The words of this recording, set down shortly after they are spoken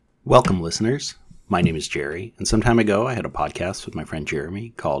Welcome, listeners. My name is Jerry, and some time ago I had a podcast with my friend Jeremy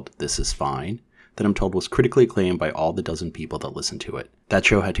called This Is Fine that I'm told was critically acclaimed by all the dozen people that listened to it. That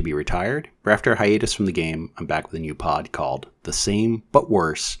show had to be retired, but after a hiatus from the game, I'm back with a new pod called The Same But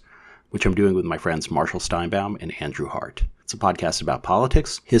Worse, which I'm doing with my friends Marshall Steinbaum and Andrew Hart. It's a podcast about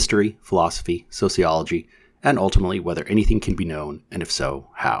politics, history, philosophy, sociology, and ultimately whether anything can be known, and if so,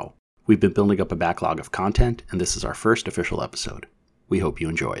 how. We've been building up a backlog of content, and this is our first official episode. We hope you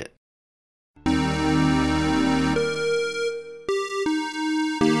enjoy it.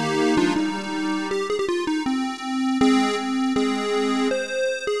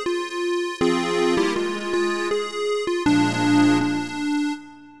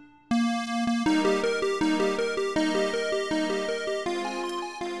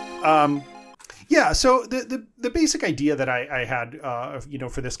 So the basic idea that I had,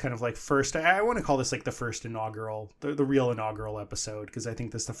 for this kind of like first, I want to call this like the first inaugural, the real inaugural episode, because I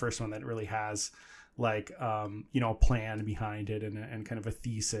think this is the first one that really has like, a plan behind it and kind of a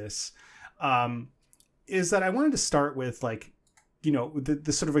thesis, is that I wanted to start with like,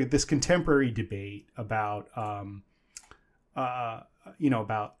 the sort of like this contemporary debate about,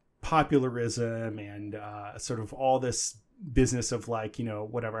 about popularism and sort of all this business of like,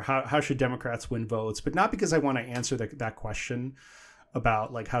 whatever, how should Democrats win votes, but not because I want to answer that question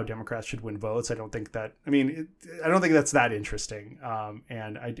about like how Democrats should win votes. I don't think that's that interesting.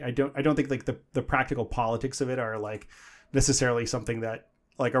 And I don't think like the practical politics of it are like necessarily something that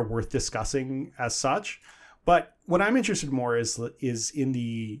like are worth discussing as such. But what I'm interested more is in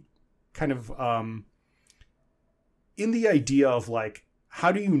the kind of, in the idea of like,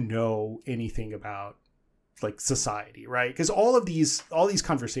 how do you know anything about like society, right? Because all these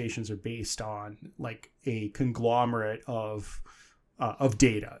conversations are based on like a conglomerate of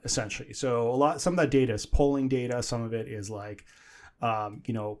data, essentially. So some of that data is polling data, some of it is like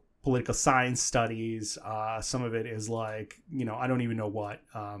political science studies, some of it is like I don't even know what,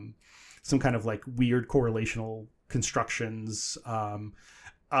 some kind of like weird correlational constructions, and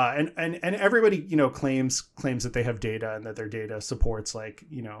everybody claims that they have data and that their data supports like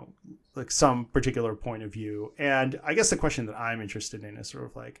like some particular point of view. And I guess the question that I'm interested in is sort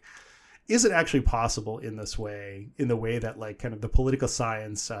of like, is it actually possible in this way, in the way that like kind of the political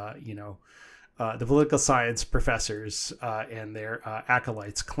science the political science professors and their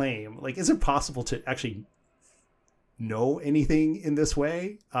acolytes claim, like, is it possible to actually know anything in this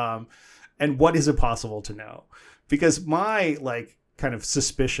way, and what is it possible to know? Because my like kind of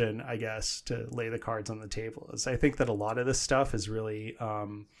suspicion, I guess, to lay the cards on the table, is I think that a lot of this stuff is really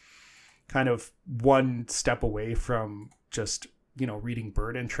kind of one step away from just reading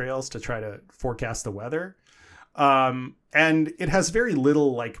bird entrails to try to forecast the weather, and it has very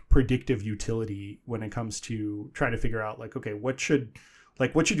little like predictive utility when it comes to trying to figure out like, okay, what should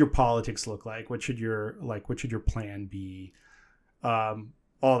your politics look like, what should your plan be,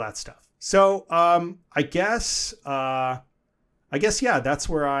 all that stuff. So I guess yeah, that's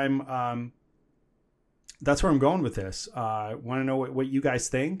where I'm going with this. I want to know what you guys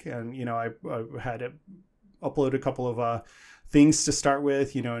think, and I had to upload a couple of things to start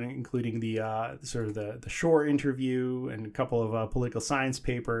with, including the sort of the Shore interview and a couple of political science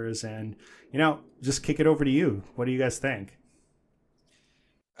papers, and just kick it over to you. What do you guys think?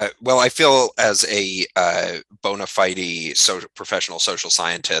 Well, I feel as a bona fide professional social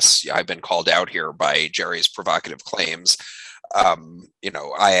scientist, I've been called out here by Jerry's provocative claims.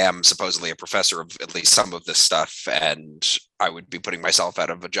 I am supposedly a professor of at least some of this stuff, and I would be putting myself out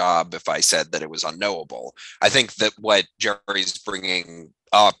of a job if I said that it was unknowable. I think that what Jerry's bringing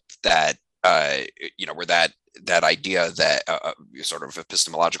up, that where that idea that sort of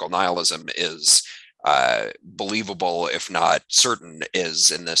epistemological nihilism is believable, if not certain,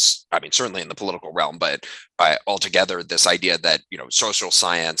 is in this, I mean, certainly in the political realm, but altogether this idea that social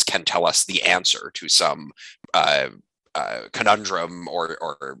science can tell us the answer to some conundrum, or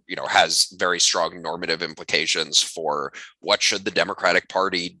has very strong normative implications for what should the Democratic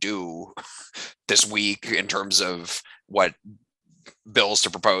Party do this week in terms of what bills to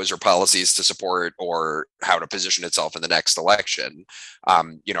propose or policies to support or how to position itself in the next election.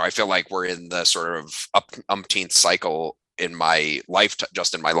 I feel like we're in the sort of umpteenth cycle in my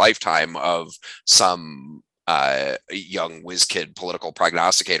lifetime of some young whiz kid political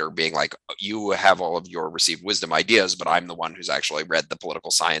prognosticator being like, you have all of your received wisdom ideas, but I'm the one who's actually read the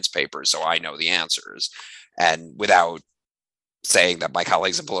political science papers, so I know the answers. And without saying that my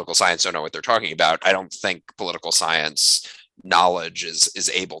colleagues in political science don't know what they're talking about, I don't think political science knowledge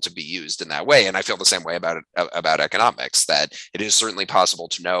is able to be used in that way. And I feel the same way about economics, that it is certainly possible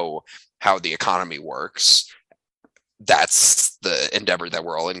to know how the economy works, that's the endeavor that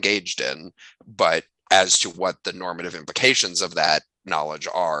we're all engaged in. But as to what the normative implications of that knowledge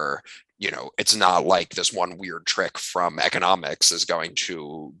are, it's not like this one weird trick from economics is going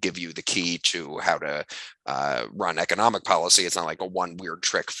to give you the key to how to run economic policy. It's not like a one weird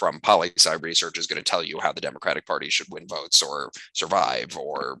trick from poli-sci research is going to tell you how the Democratic Party should win votes or survive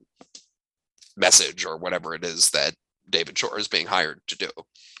or message or whatever it is that David Shor is being hired to do.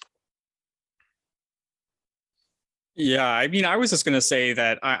 Yeah, I mean, I was just going to say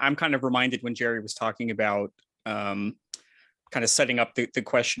that I'm kind of reminded when Jerry was talking about kind of setting up the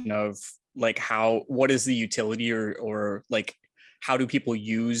question of like what is the utility or like how do people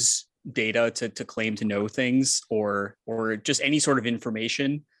use data to claim to know things or just any sort of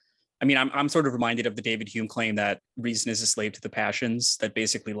information. I mean, I'm sort of reminded of the David Hume claim that reason is a slave to the passions, that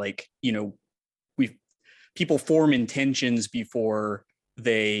basically like, people form intentions before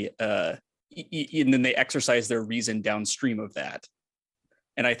they and then they exercise their reason downstream of that.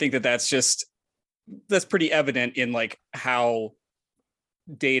 And I think that that's pretty evident in like how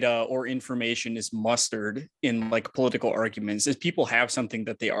data or information is mustered in like political arguments, is people have something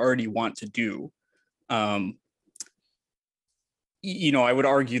that they already want to do. I would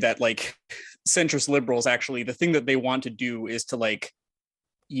argue that like centrist liberals, actually the thing that they want to do is to like,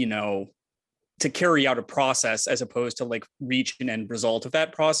 to carry out a process as opposed to like reach an end result of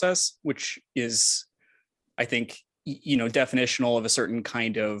that process, which is, I think, definitional of a certain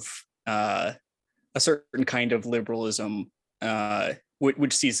kind of liberalism,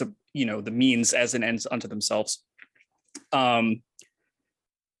 which sees the means as an end unto themselves. But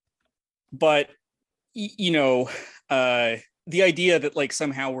the idea that like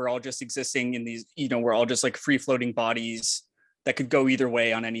somehow we're all just existing in these, we're all just like free floating bodies that could go either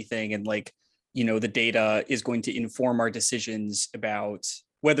way on anything, and like the data is going to inform our decisions about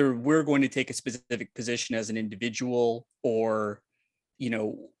whether we're going to take a specific position as an individual or,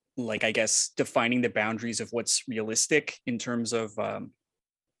 like, I guess, defining the boundaries of what's realistic in terms of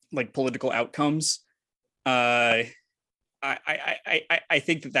like political outcomes. I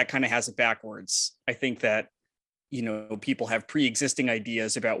think that kind of has it backwards. I think that, people have pre-existing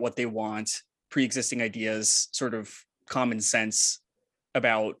ideas about what they want, pre-existing ideas, sort of common sense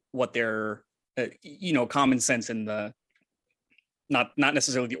about what they're, common sense in the not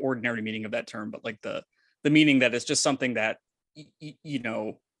necessarily the ordinary meaning of that term, but like the meaning that it's just something that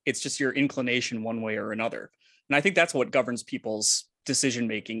it's just your inclination one way or another. And I think that's what governs people's decision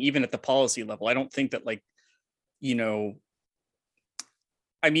making, even at the policy level. I don't think that like,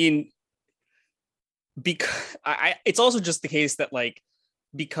 I mean, because it's also just the case that like,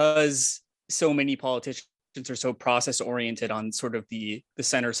 because so many politicians are so process oriented on sort of the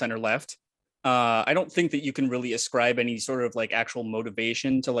center left, I don't think that you can really ascribe any sort of like actual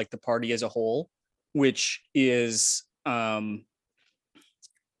motivation to like the party as a whole, which is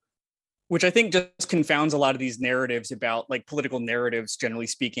which I think just confounds a lot of these narratives about like political narratives, generally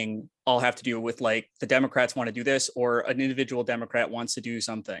speaking, all have to do with like the Democrats want to do this or an individual Democrat wants to do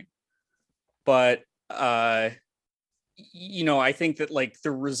something. But I think that like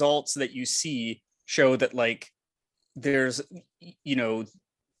the results that you see show that like there's no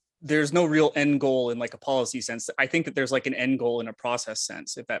real end goal in like a policy sense. I think that there's like an end goal in a process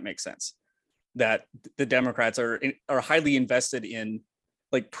sense, if that makes sense, that the Democrats are highly invested in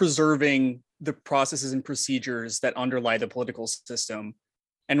like preserving the processes and procedures that underlie the political system,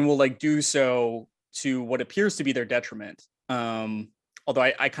 and will like do so to what appears to be their detriment. Although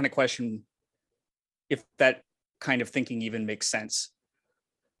I kind of question if that kind of thinking even makes sense.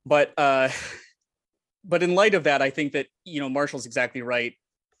 But in light of that, I think that, Marshall's exactly right,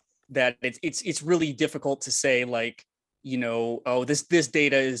 that it's really difficult to say like, oh, this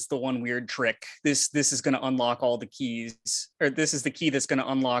data is the one weird trick. This is going to unlock all the keys, or this is the key that's going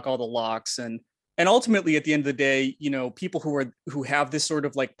to unlock all the locks. And ultimately, at the end of the day, people who have this sort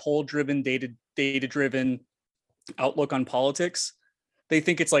of like poll driven, data driven outlook on politics, they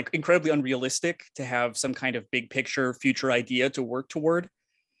think it's like incredibly unrealistic to have some kind of big picture future idea to work toward.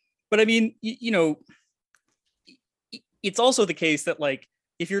 But I mean, it's also the case that like,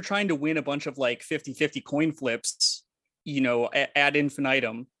 if you're trying to win a bunch of like 50-50 coin flips, ad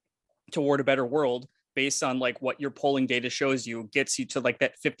infinitum toward a better world based on like what your polling data shows you, gets you to like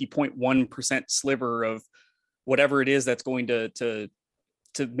that 50.1% sliver of whatever it is that's going to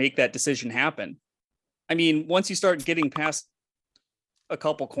make that decision happen. I mean, once you start getting past a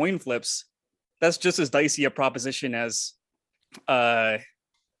couple coin flips, that's just as dicey a proposition as as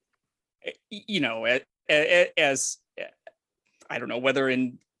I don't know whether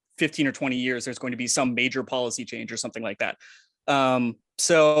in 15 or 20 years there's going to be some major policy change or something like that.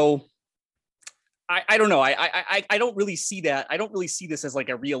 So I don't know. I don't really see that. I don't really see this as like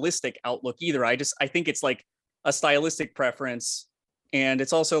a realistic outlook either. I think it's like a stylistic preference, and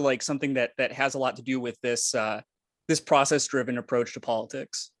it's also like something that has a lot to do with this this process driven approach to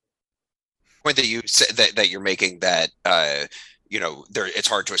politics. Point that you said that you're making, that it's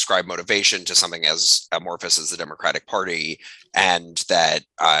hard to ascribe motivation to something as amorphous as the Democratic Party, and that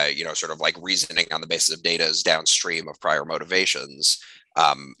sort of like reasoning on the basis of data is downstream of prior motivations.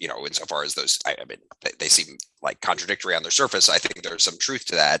 Insofar as those, I mean, they seem like contradictory on their surface. I think there's some truth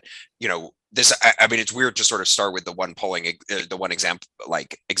to that. It's weird to sort of start with the one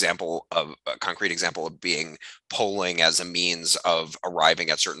concrete example of being polling as a means of arriving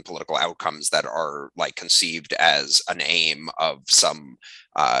at certain political outcomes that are like conceived as an aim of some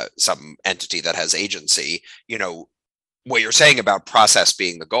entity that has agency. What you're saying about process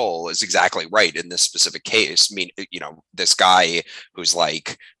being the goal is exactly right in this specific case. I mean, this guy who's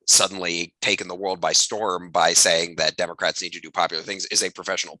like suddenly taken the world by storm by saying that Democrats need to do popular things is a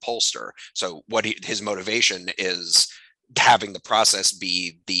professional pollster. So his motivation is having the process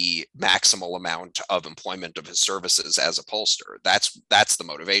be the maximal amount of employment of his services as a pollster. That's the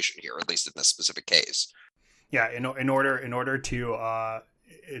motivation here, at least in this specific case. Yeah, in order to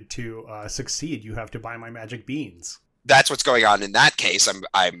succeed, you have to buy my magic beans. That's what's going on in that case.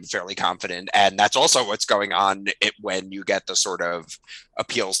 I'm fairly confident, and that's also what's going on when you get the sort of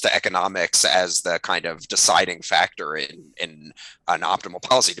appeals to economics as the kind of deciding factor in an optimal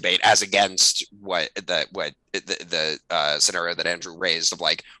policy debate, as against the scenario that Andrew raised of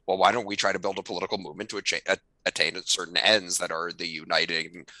like, well, why don't we try to build a political movement to attain certain ends that are the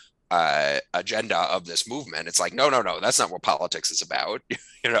uniting agenda of this movement? It's like, no, that's not what politics is about.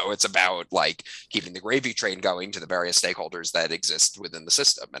 It's about like keeping the gravy train going to the various stakeholders that exist within the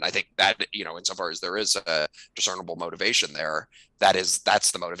system. And I think that, insofar as there is a discernible motivation there, that's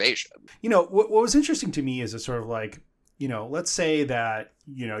the motivation. What was interesting to me is a sort of like, let's say that,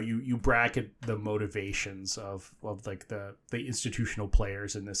 you bracket the motivations of like the institutional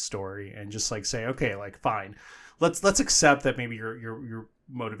players in this story and just like say, okay, like, fine, let's accept that maybe your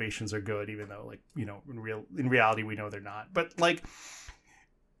motivations are good, even though, like, in reality we know they're not. But like,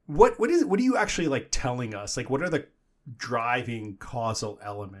 what are you actually like telling us? Like, what are the driving causal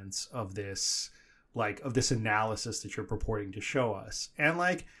elements of this analysis that you're purporting to show us? And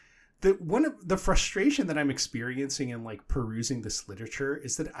like, one of the frustration that I'm experiencing in like perusing this literature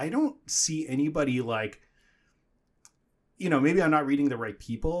is that I don't see anybody like, maybe I'm not reading the right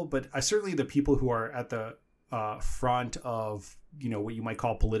people, but certainly the people who are at the front of, what you might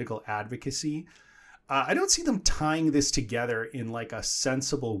call political advocacy, I don't see them tying this together in like a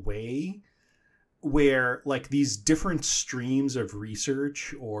sensible way where like these different streams of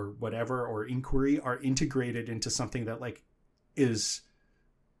research or whatever, or inquiry, are integrated into something that like is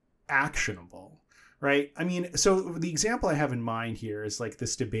actionable, right? I mean, so the example I have in mind here is like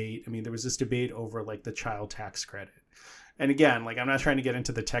this debate. I mean, there was this debate over like the child tax credit. And again, like, I'm not trying to get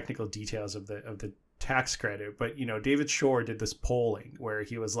into the technical details of the tax credit, but David Shor did this polling where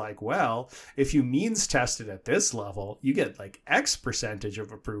he was like, well, if you means tested at this level, you get like X percentage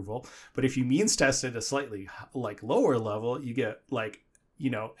of approval, but if you means tested a slightly like lower level, you get like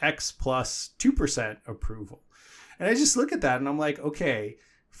X plus 2% approval. And I just look at that and I'm like, okay,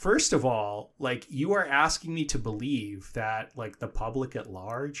 first of all, like, you are asking me to believe that like the public at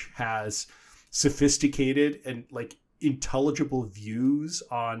large has sophisticated and like intelligible views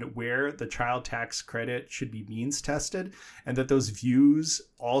on where the child tax credit should be means tested, and that those views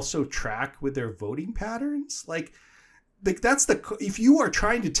also track with their voting patterns. Like that's if you are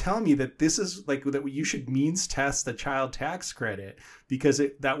trying to tell me that this is like that you should means test the child tax credit because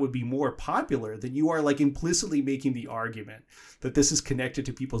that would be more popular, then you are like implicitly making the argument that this is connected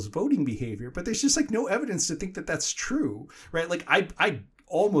to people's voting behavior. But there's just like no evidence to think that that's true, right? Like I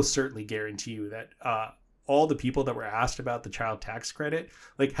almost certainly guarantee you that all the people that were asked about the child tax credit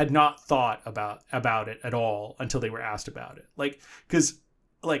like had not thought about it at all until they were asked about it. Like, because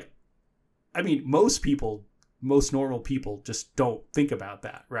like, I mean, most normal people just don't think about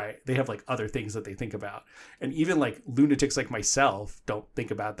that, right? They have like other things that they think about. And even like lunatics like myself don't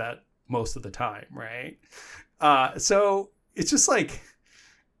think about that most of the time, right? So it's just like,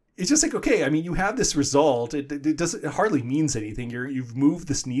 okay, I mean, you have this result. It hardly means anything. You've moved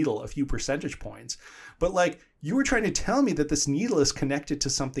this needle a few percentage points. But like, you were trying to tell me that this needle is connected to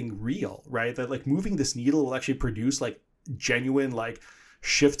something real, right? That like moving this needle will actually produce like genuine like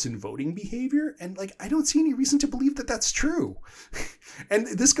shifts in voting behavior. And like, I don't see any reason to believe that that's true. And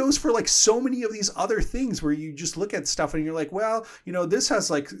this goes for like so many of these other things where you just look at stuff and you're like, well, this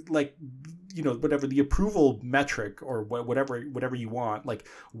has like whatever the approval metric or whatever you want, like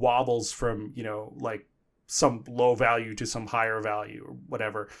wobbles from, like some low value to some higher value or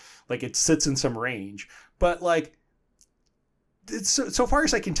whatever, like it sits in some range, but like so far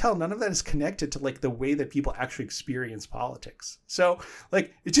as I can tell, none of that is connected to like the way that people actually experience politics. So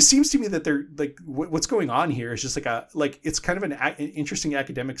like it just seems to me that they're like what's going on here is just like it's kind of an interesting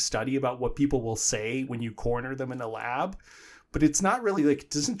academic study about what people will say when you corner them in a lab, but it's not really like,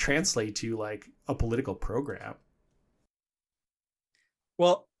 it doesn't translate to like a political program.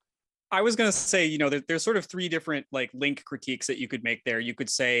 Well, I was going to say, there's sort of three different like link critiques that you could make there. You could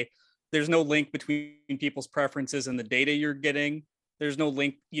say there's no link between people's preferences and the data you're getting. There's no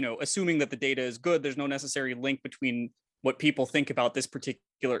link, assuming that the data is good, there's no necessary link between what people think about this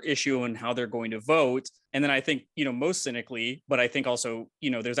particular issue and how they're going to vote. And then I think, most cynically, but I think also,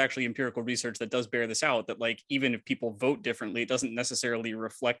 there's actually empirical research that does bear this out, that like, even if people vote differently, it doesn't necessarily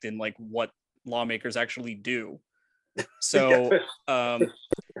reflect in like what lawmakers actually do. So,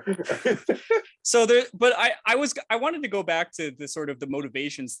 so there, but I wanted to go back to the sort of the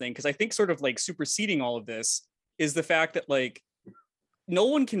motivations thing, because I think sort of like superseding all of this is the fact that like no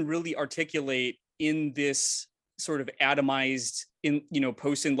one can really articulate in this sort of atomized in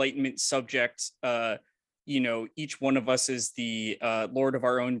post-enlightenment subject each one of us is the lord of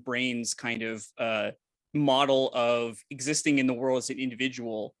our own brains kind of model of existing in the world as an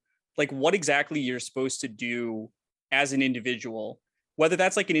individual, like what exactly you're supposed to do as an individual, whether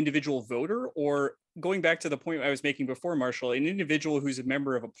that's like an individual voter or going back to the point I was making before, Marshall, an individual who's a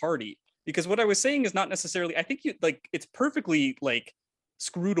member of a party. Because what I was saying is not necessarily, I think it's perfectly like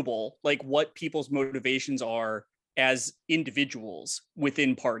scrutable, like what people's motivations are as individuals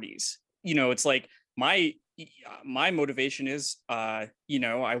within parties. It's like my motivation is, I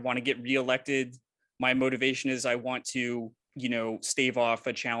want to get reelected. My motivation is I want to, stave off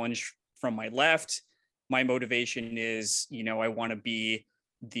a challenge from my left. My motivation is, I want to be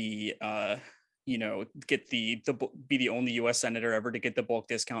the, get be the only U.S. senator ever to get the bulk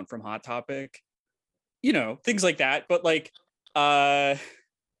discount from Hot Topic, things like that. But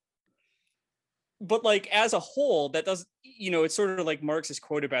as a whole, that does, it's sort of like Marx's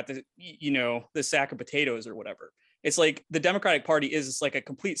quote about the sack of potatoes or whatever. It's like the Democratic Party is like a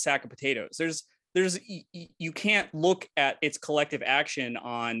complete sack of potatoes. You can't look at its collective action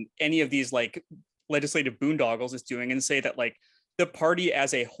on any of these like legislative boondoggles it's doing and say that like the party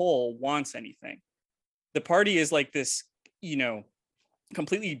as a whole wants anything. The party is like this,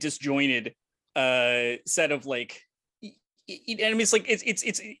 completely disjointed set of like, I mean, it's like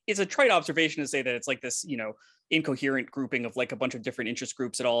it's a trite observation to say that it's like this, incoherent grouping of like a bunch of different interest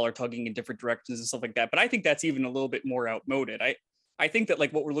groups that all are tugging in different directions and stuff like that. But I think that's even a little bit more outmoded. I think that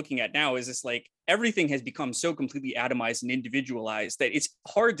like what we're looking at now is this like everything has become so completely atomized and individualized that it's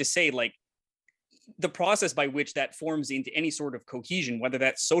hard to say like the process by which that forms into any sort of cohesion, whether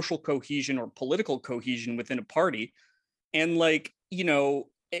that's social cohesion or political cohesion within a party. And like,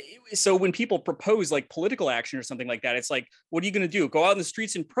 so when people propose like political action or something like that, it's like, what are you going to do? Go out in the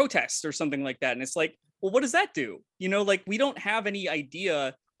streets and protest or something like that. And it's like, well, what does that do? Like we don't have any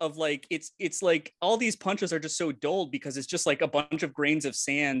idea of like, it's like all these punches are just so dulled because it's just like a bunch of grains of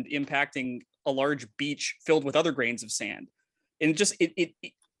sand impacting a large beach filled with other grains of sand. And just,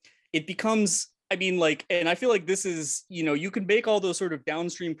 it becomes, I mean, like, and I feel like this is, you can make all those sort of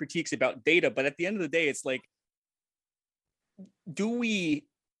downstream critiques about data, but at the end of the day, it's like, do we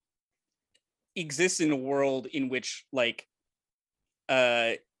exist in a world in which like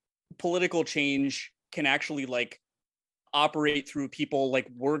political change can actually like operate through people like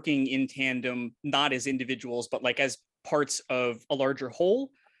working in tandem, not as individuals, but like as parts of a larger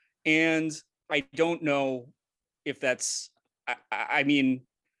whole? And I don't know if that's, I mean,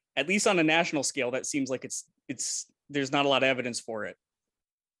 at least on a national scale, that seems like it's there's not a lot of evidence for it.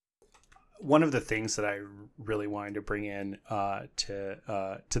 One of the things that I really wanted to bring in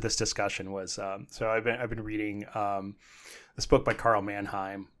to this discussion was so I've been reading this book by Carl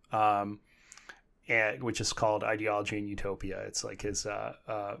Mannheim, which is called Ideology and Utopia. It's like his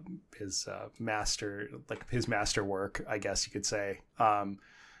master work, I guess you could say.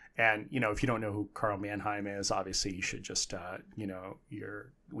 And, if you don't know who Carl Mannheim is, obviously you should just,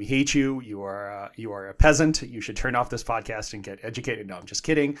 we hate you. You are a peasant. You should turn off this podcast and get educated. No, I'm just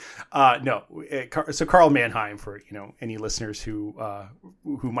kidding. So Carl Mannheim, for, any listeners who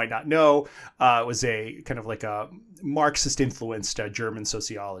might not know, was a kind of like a Marxist influenced German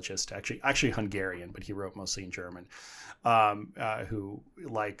sociologist, actually Hungarian, but he wrote mostly in German. who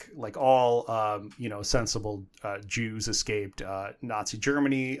like all sensible Jews escaped Nazi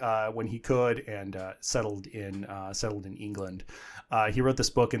Germany when he could, and settled in England. He wrote this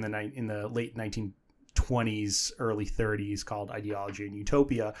book in the late 1920s, early 30s, called Ideology and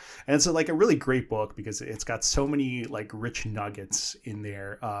Utopia, and it's like a really great book because it's got so many like rich nuggets in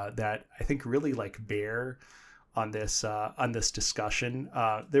there that I think really like bear on this discussion.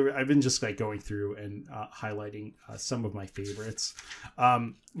 I've been just like going through and highlighting some of my favorites.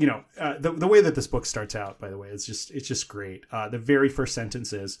 The way that this book starts out, by the way, it's just great. The very first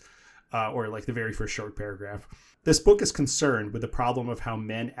sentence is, or like the very first short paragraph. This book is concerned with the problem of how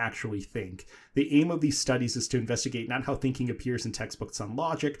men actually think. The aim of these studies is to investigate not how thinking appears in textbooks on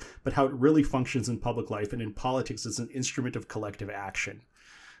logic, but how it really functions in public life and in politics as an instrument of collective action.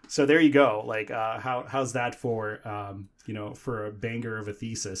 So there you go. Like, how's that for for a banger of a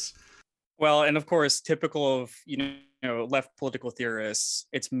thesis? Well, and of course, typical of left political theorists,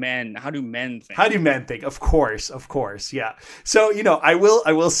 it's men. How do men think? How do men think? Of course, yeah. So I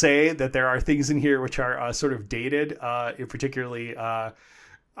will say that there are things in here which are sort of dated, particularly.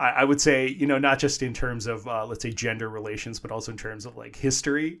 I would say, not just in terms of, let's say, gender relations, but also in terms of like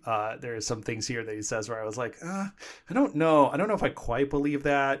history. There are some things here that he says where I was like, I don't know. I don't know if I quite believe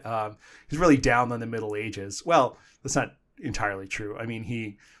that. He's really down on the Middle Ages. Well, that's not entirely true. I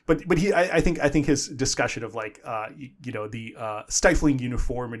mean, I think his discussion of like, the stifling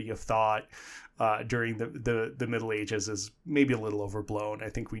uniformity of thought during the Middle Ages is maybe a little overblown. I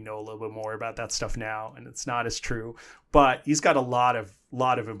think we know a little bit more about that stuff now, and it's not as true. But he's got a lot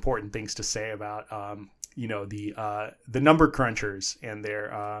of important things to say about the number crunchers and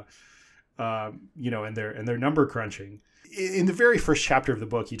their and their number crunching. In the very first chapter of the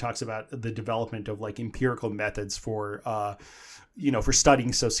book, he talks about the development of like empirical methods for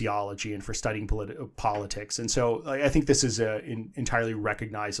studying sociology and for studying politics. And so I think this is entirely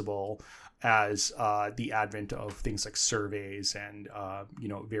recognizable as the advent of things like surveys and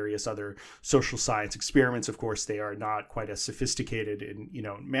various other social science experiments. Of course, they are not quite as sophisticated in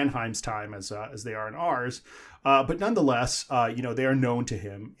Mannheim's time as they are in ours, but nonetheless, they are known to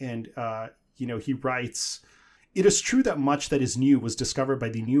him. And he writes, "It is true that much that is new was discovered by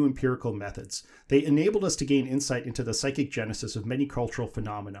the new empirical methods. They enabled us to gain insight into the psychic genesis of many cultural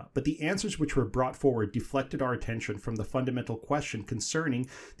phenomena, but the answers which were brought forward deflected our attention from the fundamental question concerning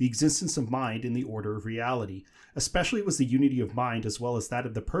the existence of mind in the order of reality. Especially was the unity of mind as well as that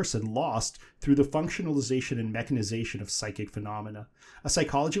of the person lost through the functionalization and mechanization of psychic phenomena. A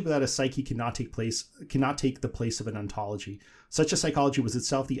psychology without a psyche cannot take the place of an ontology. Such a psychology was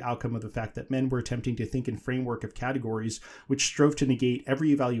itself the outcome of the fact that men were attempting to think in framework of categories which strove to negate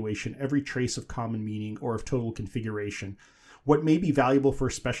every evaluation, every trace of common meaning or of total configuration. What may be valuable for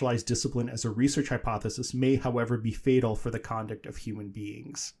a specialized discipline as a research hypothesis may, however, be fatal for the conduct of human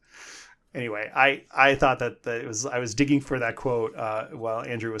beings." Anyway, I thought that I was digging for that quote while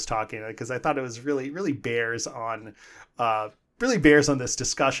Andrew was talking, because I thought it was really bears on this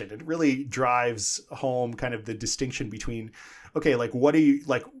discussion. It really drives home kind of the distinction between, okay, like what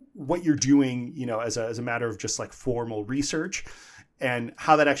you're doing, as a matter of just like formal research, and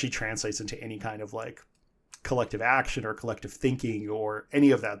how that actually translates into any kind of like collective action or collective thinking or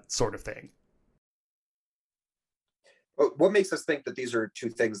any of that sort of thing. What makes us think that these are two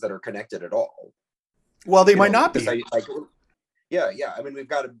things that are connected at all? Well, they might not be. Yeah. I mean, we've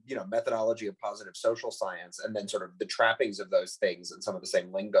got a methodology of positive social science, and then sort of the trappings of those things and some of the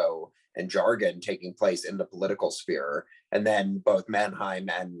same lingo and jargon taking place in the political sphere. And then both Mannheim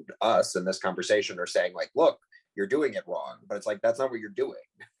and us in this conversation are saying like, look, you're doing it wrong. But it's like, that's not what you're doing.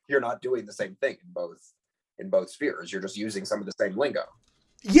 You're not doing the same thing in both spheres. You're just using some of the same lingo.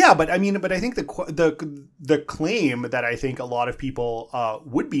 Yeah, but I think the claim that I think a lot of people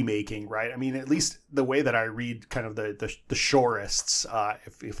would be making, right? I mean, at least the way that I read kind of the shorists,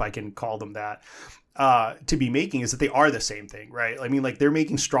 if I can call them that, to be making, is that they are the same thing, right? I mean, like they're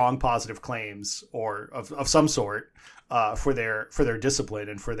making strong positive claims or of some sort for their discipline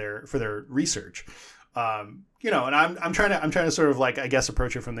and for their research. And I'm trying to sort of like, I guess,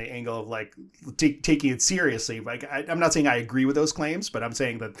 approach it from the angle of like taking it seriously. Like I'm not saying I agree with those claims, but I'm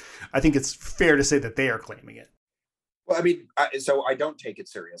saying that I think it's fair to say that they are claiming it. Well, I mean, so I don't take it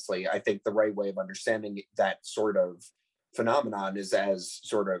seriously. I think the right way of understanding that sort of phenomenon is as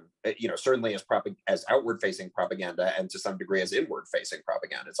sort of, certainly as outward facing propaganda, and to some degree as inward facing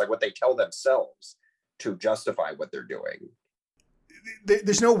propaganda. It's like what they tell themselves to justify what they're doing.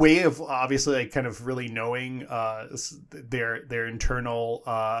 There's no way of obviously like kind of really knowing their internal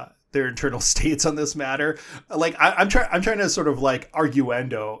their internal states on this matter. Like I'm trying to sort of like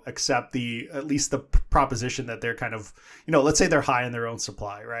arguendo accept at least the proposition that they're kind of, let's say they're high in their own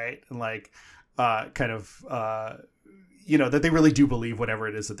supply, right? And like that they really do believe whatever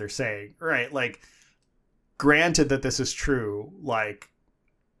it is that they're saying, right? Like, granted that this is true, like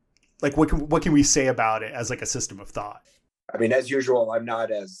what can we say about it as like a system of thought? I mean, as usual, I'm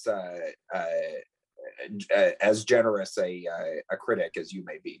not as generous a critic as you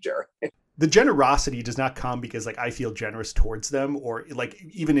may be, Jerry. The generosity does not come because like I feel generous towards them or like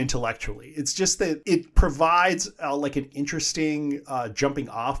even intellectually. It's just that it provides like an interesting jumping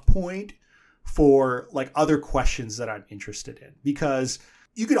off point for like other questions that I'm interested in, because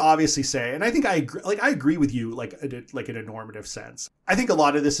you could obviously say, and I think I agree with you, like in a normative sense. I think a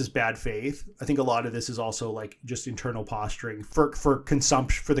lot of this is bad faith. I think a lot of this is also like just internal posturing for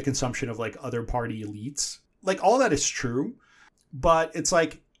the consumption of like other party elites. Like all that is true, but it's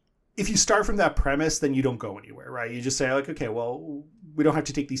like if you start from that premise, then you don't go anywhere, right? You just say like, okay, well, we don't have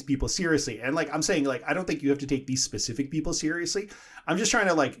to take these people seriously. And like I'm saying, like I don't think you have to take these specific people seriously. I'm just trying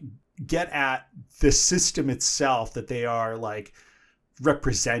to like get at the system itself that they are like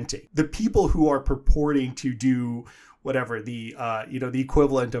representing. The people who are purporting to do whatever the the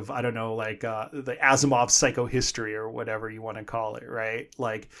equivalent of, I don't know, like the Asimov psychohistory or whatever you want to call it, right?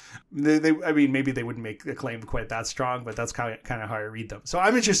 Like they I mean, maybe they wouldn't make a claim quite that strong, but that's kind of how I read them. So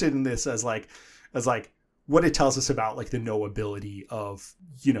I'm interested in this as what it tells us about like the knowability of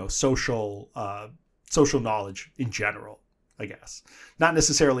social knowledge in general, I guess, not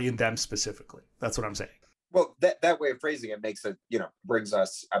necessarily in them specifically. That's what I'm saying. Well, that way of phrasing it makes it, brings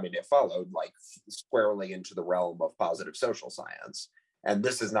us, I mean, it followed like squarely into the realm of positive social science. And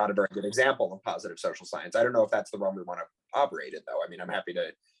this is not a very good example of positive social science. I don't know if that's the realm we want to operate in, though. I mean, I'm happy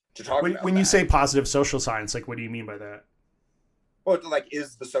to talk about when you say positive social science, like, what do you mean by that? Well, like,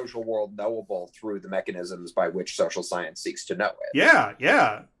 is the social world knowable through the mechanisms by which social science seeks to know it?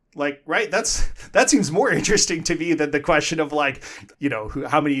 Yeah. Like, right. That seems more interesting to me than the question of like,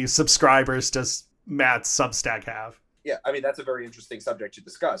 how many subscribers does Matt's Substack have? Yeah, I mean, that's a very interesting subject to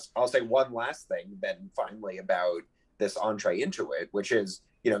discuss. I'll say one last thing then finally about this entree into it, which is,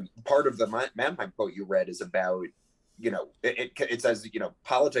 part of the Mannheim quote you read is about, it says,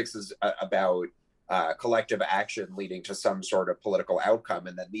 politics is about collective action leading to some sort of political outcome.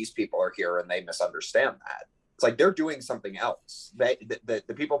 And then these people are here and they misunderstand that. It's like they're doing something else.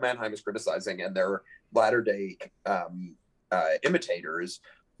 The people Mannheim is criticizing and their latter-day imitators,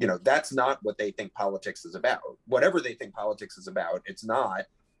 that's not what they think politics is about. Whatever they think politics is about, it's not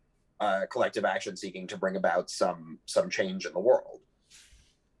collective action seeking to bring about some change in the world.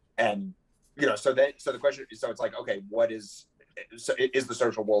 And so the question is, so it's like, okay, is the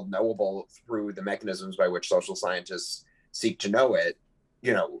social world knowable through the mechanisms by which social scientists seek to know it?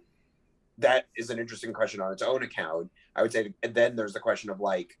 That is an interesting question on its own account. I would say, and then there's the question of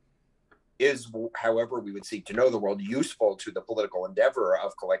like, is however we would seek to know the world useful to the political endeavor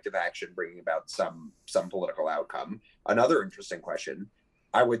of collective action bringing about some political outcome? Another interesting question.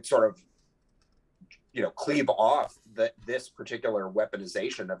 I would sort of cleave off this particular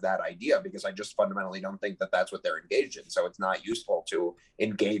weaponization of that idea, because I just fundamentally don't think that that's what they're engaged in. So it's not useful to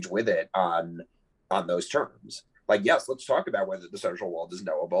engage with it on those terms. Like, yes, let's talk about whether the social world is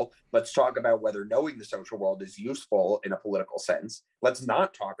knowable. Let's talk about whether knowing the social world is useful in a political sense. Let's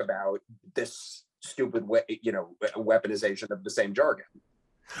not talk about this stupid weaponization of the same jargon.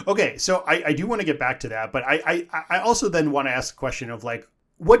 Okay, so I do want to get back to that, but I also then want to ask a question of like,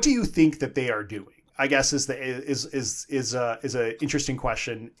 what do you think that they are doing? I guess is a interesting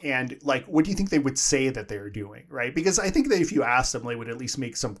question. And like, what do you think they would say that they're doing, right? Because I think that if you ask them, they would at least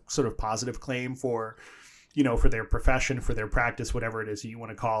make some sort of positive claim for their profession, for their practice, whatever it is that you want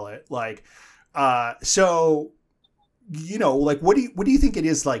to call it. Like, so, like, what do you think it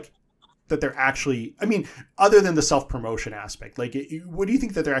is like that they're actually, I mean, other than the self-promotion aspect, like, what do you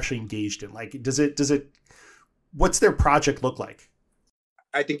think that they're actually engaged in? Like, what's their project look like?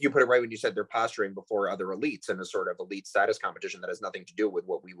 I think you put it right when you said they're posturing before other elites in a sort of elite status competition that has nothing to do with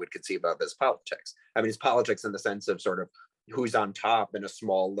what we would conceive of as politics. I mean, it's politics in the sense of sort of who's on top in a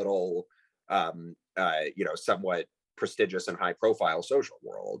small little, somewhat prestigious and high profile social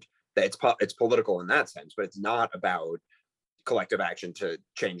world. It's political in that sense, but it's not about collective action to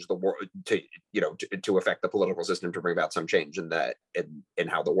change the world, to affect the political system, to bring about some change in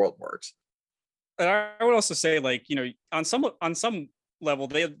how the world works. And I would also say, like, on some level,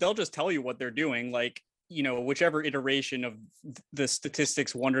 they'll just tell you what they're doing, like, whichever iteration of the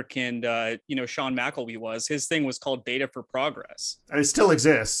statistics wonderkind Sean McElwee was, his thing was called Data for Progress. And it still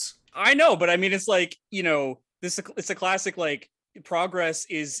exists. I know, but I mean, it's like, it's a classic, like, progress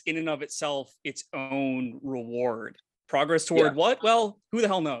is in and of itself its own reward. Progress toward what? Well, who the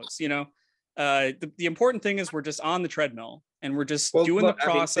hell knows, you know? The important thing is we're just on the treadmill and we're just doing the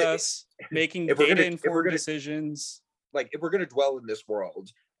process, making data-informed decisions. Like, if we're going to dwell in this world,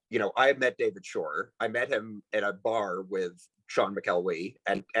 you know, I met David Shore. I met him at a bar with Sean McElwee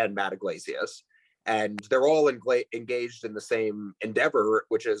and Matt Iglesias, and they're all engaged in the same endeavor,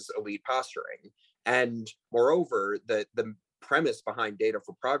 which is elite posturing. And moreover, the premise behind Data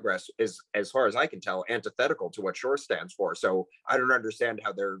for Progress is, as far as I can tell, antithetical to what Shore stands for. So I don't understand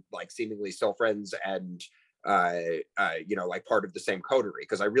how they're like seemingly still friends and you know, like part of the same coterie,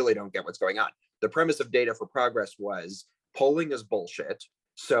 because I really don't get what's going on. The premise of Data for Progress was polling is bullshit.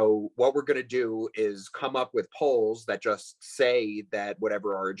 So what we're going to do is come up with polls that just say that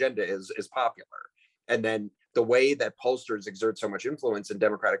whatever our agenda is popular. And then the way that pollsters exert so much influence in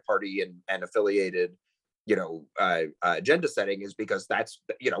Democratic Party and affiliated, you know, agenda setting is because that's,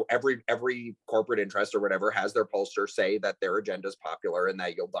 you know, every corporate interest or whatever has their pollster say that their agenda is popular and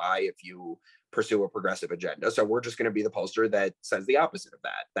that you'll die if you pursue a progressive agenda. So we're just going to be the pollster that says the opposite of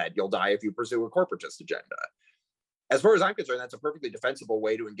that you'll die if you pursue a corporatist agenda. As far as I'm concerned, that's a perfectly defensible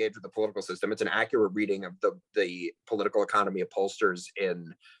way to engage with the political system. It's an accurate reading of the political economy of pollsters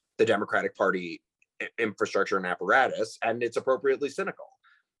in the Democratic Party infrastructure and apparatus, and it's appropriately cynical.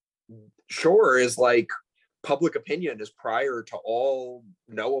 Shore is like, public opinion is prior to all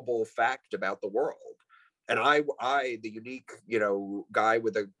knowable fact about the world. And I, the unique, you know, guy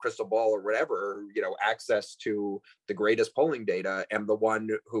with a crystal ball or whatever, you know, access to the greatest polling data, am the one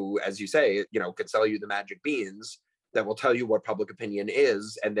who, as you say, you know, could sell you the magic beans that will tell you what public opinion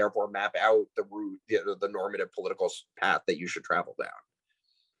is and therefore map out the route, you know, the normative political path that you should travel down.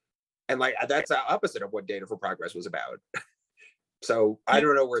 And like, that's the opposite of what Data for Progress was about. So I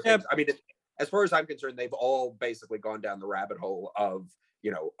don't know where things, I mean, as far as I'm concerned, they've all basically gone down the rabbit hole of,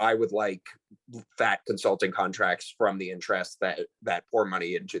 you know, I would like fat consulting contracts from the interests that pour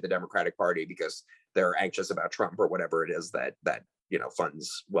money into the Democratic Party because they're anxious about Trump or whatever it is that you know,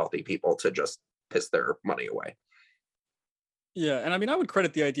 funds wealthy people to just piss their money away. Yeah, and I mean, I would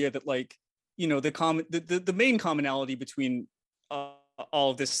credit the idea that, like, you know, the main commonality between all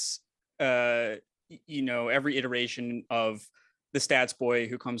of this, you know, every iteration of the stats boy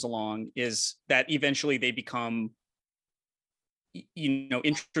who comes along is that eventually they become, you know,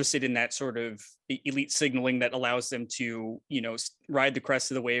 interested in that sort of elite signaling that allows them to, you know, ride the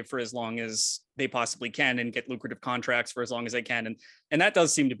crest of the wave for as long as they possibly can and get lucrative contracts for as long as they can. And that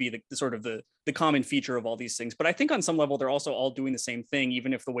does seem to be the sort of the common feature of all these things. But I think on some level, they're also all doing the same thing,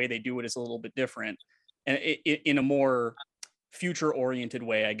 even if the way they do it is a little bit different and in a more future oriented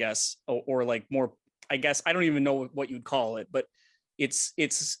way, I guess, or like more, I guess, I don't even know what you'd call it, but it's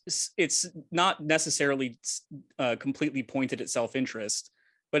not necessarily completely pointed at self-interest,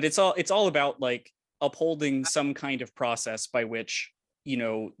 but it's all about like upholding some kind of process by which, you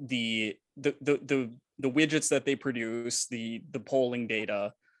know, the widgets that they produce, the polling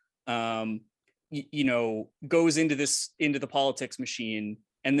data, you know, goes into the politics machine,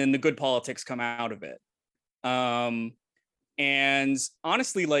 and then the good politics come out of it. And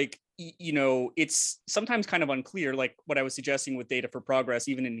honestly, like, you know, it's sometimes kind of unclear, like what I was suggesting with Data for Progress,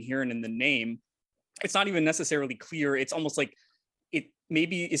 even inherent in the name, it's not even necessarily clear. It's almost like it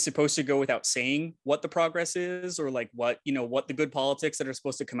maybe is supposed to go without saying what the progress is, or like what, you know, what the good politics that are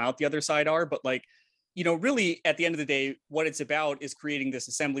supposed to come out the other side are. But like, you know, really at the end of the day, what it's about is creating this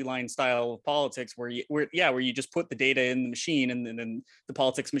assembly line style of politics where you just put the data in the machine, and then the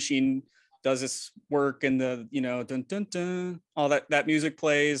politics machine does this work, and the, you know, dun dun dun, all that music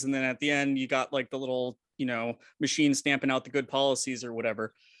plays, and then at the end you got like the little, you know, machine stamping out the good policies or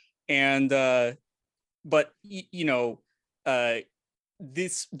whatever. And but you know,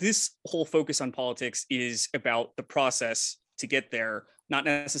 this whole focus on politics is about the process to get there, not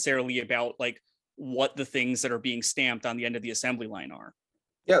necessarily about like what the things that are being stamped on the end of the assembly line are.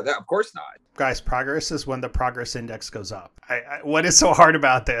 Yeah, of course not. Guys, progress is when the progress index goes up. What is so hard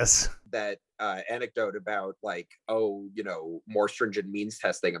about this? That anecdote about like, oh, you know, more stringent means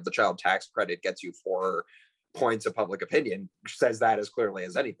testing of the child tax credit gets you 4 points of public opinion says that as clearly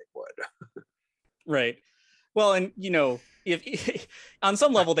as anything would. Right. Well, and you know, if on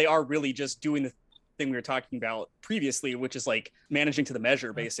some level they are really just doing the thing we were talking about previously, which is like managing to the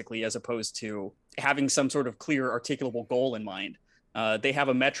measure, basically, as opposed to having some sort of clear articulable goal in mind. They have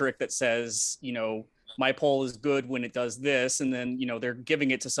a metric that says, you know, my poll is good when it does this, and then, you know, they're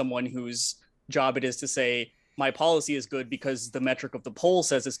giving it to someone whose job it is to say my policy is good because the metric of the poll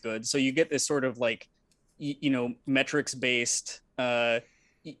says it's good. So you get this sort of like, you know, metrics based,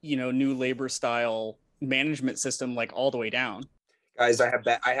 you know, new labor style management system, like all the way down. Guys, I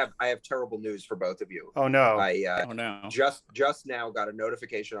have terrible news for both of you. Oh no. Oh no. Just now got a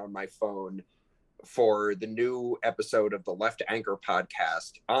notification on my phone for the new episode of the Left Anchor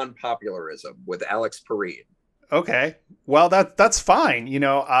podcast on popularism with Alex Perrine. Okay. Well, that's fine.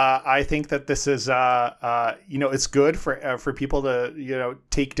 I think that this is, it's good for people to,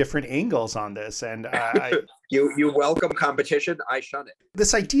 take different angles on this. And you welcome competition. I shun it.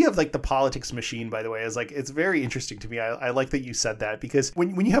 This idea of like the politics machine, by the way, is like, it's very interesting to me. I like that you said that, because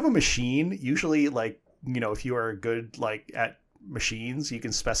when you have a machine, usually like, if you are good, like at machines, you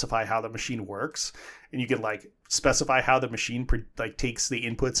can specify how the machine works, and you can like specify how the machine like takes the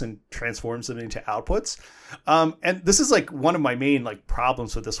inputs and transforms them into outputs. And this is like one of my main like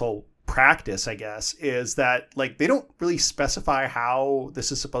problems with this whole practice, I guess, is that like they don't really specify how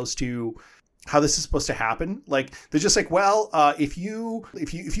this is supposed to happen. Like they're just like, well, if you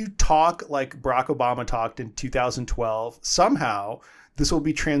talk like Barack Obama talked in 2012, somehow this will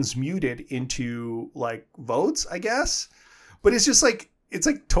be transmuted into like votes, I guess. But it's just like, it's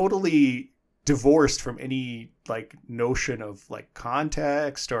like totally divorced from any like notion of like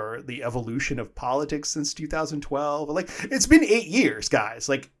context or the evolution of politics since 2012. Like it's been 8 years, guys.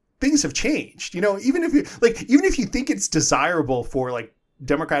 Like things have changed, even if you think it's desirable for like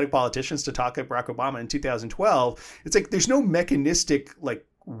Democratic politicians to talk like Barack Obama in 2012, it's like, there's no mechanistic like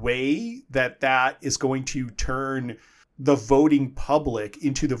way that is going to turn the voting public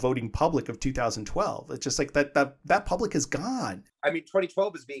into the voting public of 2012. It's just like that public is gone. I mean,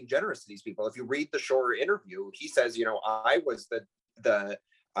 2012 is being generous to these people. If you read the Shore interview, he says, I was the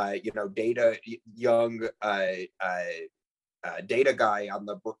data data guy on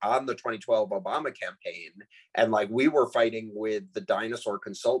the 2012 Obama campaign, and like we were fighting with the dinosaur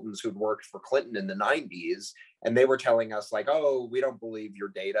consultants who'd worked for Clinton in the 90s, and they were telling us like, oh, we don't believe your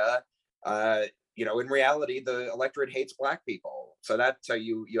data. In reality, the electorate hates Black people. So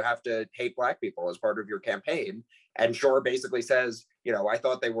you have to hate Black people as part of your campaign. And Shore basically says, I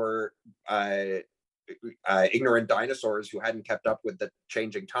thought they were ignorant dinosaurs who hadn't kept up with the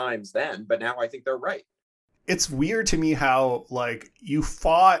changing times then, but now I think they're right. It's weird to me how like you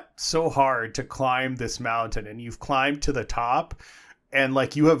fought so hard to climb this mountain, and you've climbed to the top, and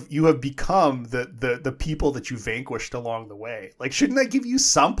like you have become the people that you vanquished along the way. Like, shouldn't that give you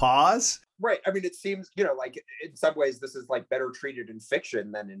some pause? Right. I mean, it seems, like in some ways this is like better treated in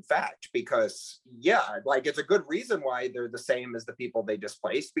fiction than in fact, because like it's a good reason why they're the same as the people they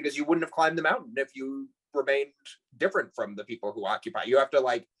displaced, because you wouldn't have climbed the mountain if you remained different from the people who occupy. You have to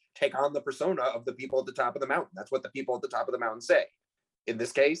like take on the persona of the people at the top of the mountain. That's what the people at the top of the mountain say. In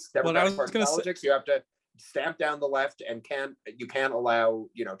this case, Democratic Party politics, you have to stamp down the left, and you can't allow,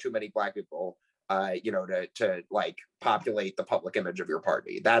 too many Black people to like populate the public image of your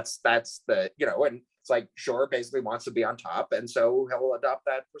party. That's the, and it's like, Shore basically wants to be on top, and so he'll adopt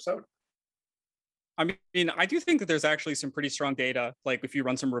that persona. I mean, I do think that there's actually some pretty strong data, like if you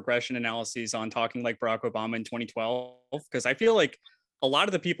run some regression analyses on talking like Barack Obama in 2012, because I feel like a lot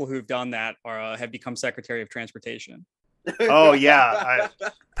of the people who've done that have become Secretary of Transportation. Oh yeah,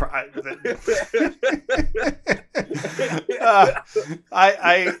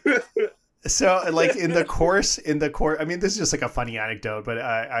 so like in the course, I mean, this is just like a funny anecdote, but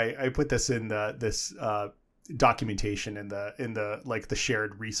I put this in this documentation in the like the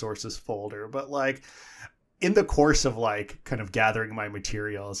shared resources folder. But like in the course of like kind of gathering my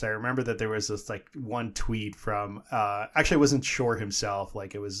materials, I remember that there was this like one tweet from actually it wasn't Shore himself,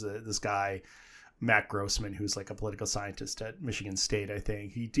 like it was this guy Matt Grossman, who's like a political scientist at Michigan State, I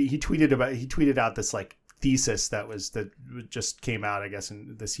think. He tweeted out this like thesis that just came out, I guess,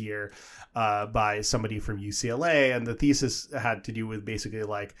 in this year by somebody from UCLA, and the thesis had to do with basically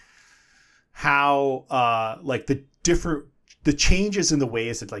like how like the changes in the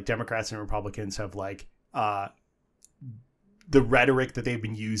ways that like Democrats and Republicans have like the rhetoric that they've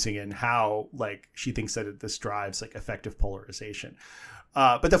been using, and how like she thinks that this drives like effective polarization.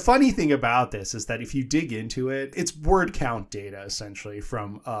 But the funny thing about this is that if you dig into it, it's word count data essentially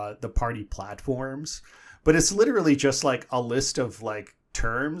from the party platforms, but it's literally just like a list of like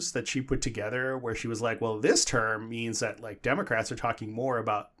terms that she put together where she was like, well, this term means that like Democrats are talking more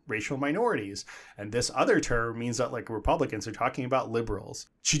about racial minorities, and this other term means that like Republicans are talking about liberals.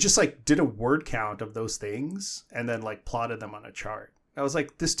 She just like did a word count of those things and then like plotted them on a chart. I was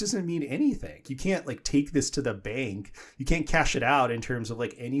like, this doesn't mean anything. You can't like take this to the bank. You can't cash it out in terms of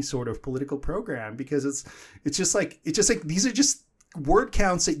like any sort of political program, because it's just like these are just word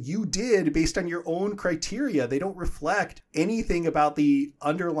counts that you did based on your own criteria. They don't reflect anything about the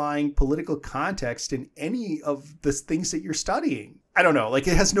underlying political context in any of the things that you're studying. I don't know, like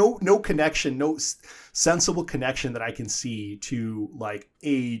it has no connection, no sensible connection that I can see to like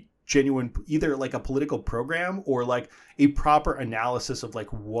a genuine, either like a political program or like a proper analysis of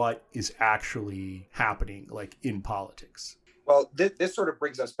like what is actually happening like in politics. Well, this sort of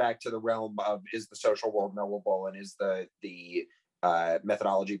brings us back to the realm of, is the social world knowable, and is the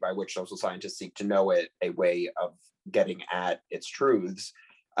methodology by which social scientists seek to know it a way of getting at its truths.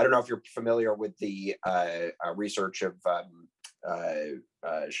 I don't know if you're familiar with the research of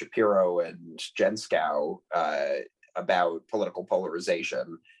Shapiro and Jenskow about political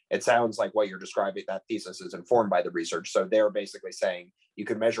polarization. It sounds like what you're describing, that thesis is informed by the research. So they're basically saying you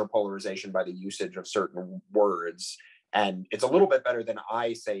can measure polarization by the usage of certain words. And it's a little bit better than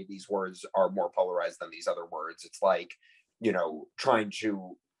I say these words are more polarized than these other words. It's like, trying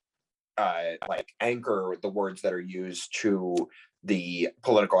to like anchor the words that are used to the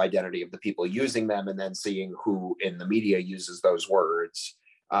political identity of the people using them, and then seeing who in the media uses those words,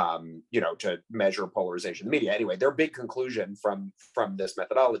 to measure polarization in the media. Anyway, their big conclusion from this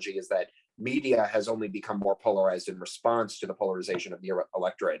methodology is that media has only become more polarized in response to the polarization of the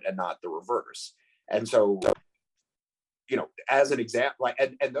electorate and not the reverse. And so, as an example,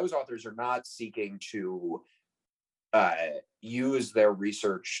 and those authors are not seeking to use their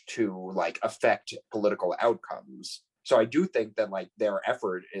research to like affect political outcomes. So I do think that like their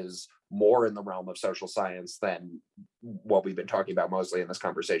effort is more in the realm of social science than what we've been talking about mostly in this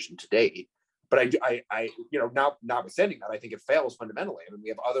conversation to date. But I notwithstanding that, I think it fails fundamentally. I mean, we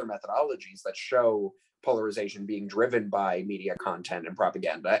have other methodologies that show polarization being driven by media content and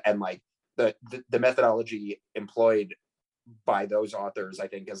propaganda, and like the methodology employed by those authors, I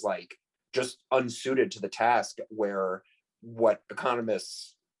think, is like just unsuited to the task, where what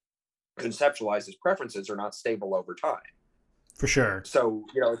economists conceptualize as preferences are not stable over time. For sure. So,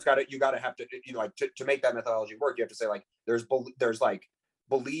 you got to have to, to make that methodology work, you have to say like, there's like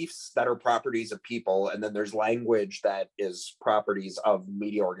beliefs that are properties of people, and then there's language that is properties of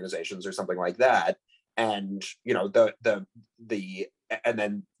media organizations or something like that. And, and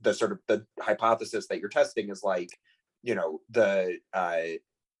then the sort of the hypothesis that you're testing is like, the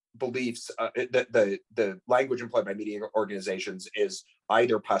beliefs, the language employed by media organizations is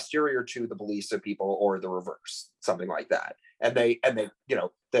either posterior to the beliefs of people or the reverse, something like that. And they the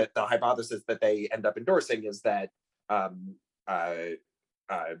hypothesis that they end up endorsing is that the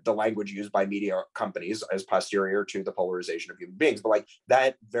language used by media companies is posterior to the polarization of human beings. But like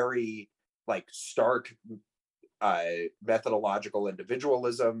that very like stark methodological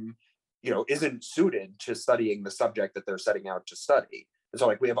individualism, isn't suited to studying the subject that they're setting out to study. And so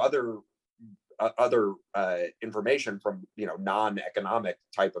like we have other information from, non-economic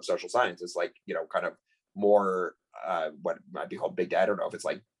type of social sciences, like, kind of more what might be called big data. I don't know if it's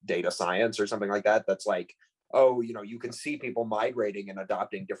like data science or something like that. That's like, you can see people migrating and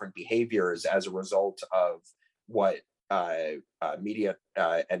adopting different behaviors as a result of what media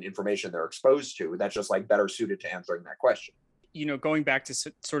and information they're exposed to. That's just like better suited to answering that question. Going back to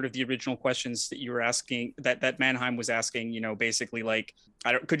sort of the original questions that you were asking, that Mannheim was asking, basically like,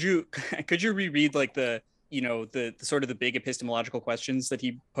 could you reread like the sort of the big epistemological questions that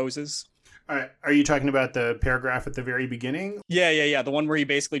he poses? Are you talking about the paragraph at the very beginning? Yeah. The one where he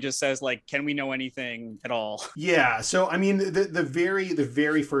basically just says like, can we know anything at all? Yeah. So, I mean, the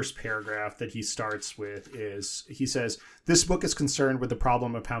very first paragraph that he starts with is, he says, this book is concerned with the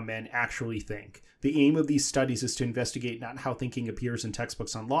problem of how men actually think. The aim of these studies is to investigate not how thinking appears in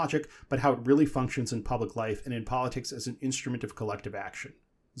textbooks on logic, but how it really functions in public life and in politics as an instrument of collective action.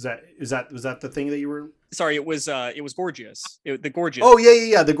 Was that the thing that you were? Sorry, it was Gorgias. The Gorgias. Oh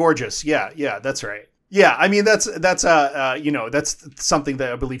yeah, the Gorgias. Yeah, that's right. Yeah, I mean that's something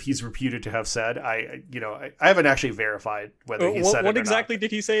that I believe he's reputed to have said. I haven't actually verified whether he said it or what exactly not.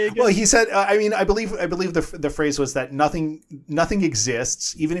 Did he say again? Well, he said, I believe the phrase was that nothing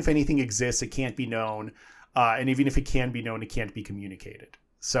exists. Even if anything exists, it can't be known, and even if it can be known, it can't be communicated.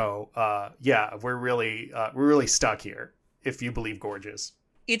 So we're really stuck here if you believe Gorgias.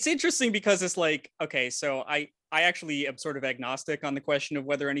 It's interesting because it's like, okay, so I actually am sort of agnostic on the question of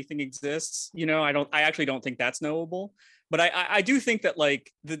whether anything exists. I actually don't think that's knowable, but I do think that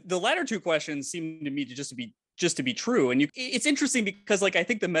like the latter two questions seem to me to just to be true. And it's interesting because like I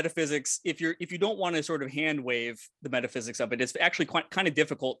think the metaphysics, if you don't want to sort of hand wave the metaphysics of it, it's actually kind of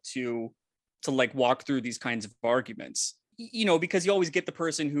difficult to like walk through these kinds of arguments. Because you always get the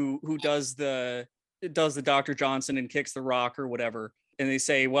person who does the Dr. Johnson and kicks the rock or whatever. and they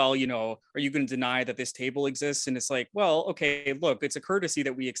say, well, are you going to deny that this table exists? And it's like, well, okay, look, it's a courtesy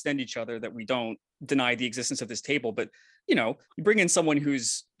that we extend each other, that we don't deny the existence of this table. But, you bring in someone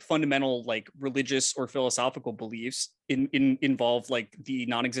whose fundamental like religious or philosophical beliefs involve like the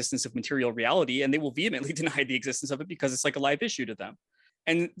non-existence of material reality, and they will vehemently deny the existence of it because it's like a live issue to them.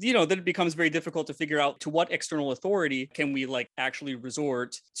 And, then it becomes very difficult to figure out to what external authority can we like actually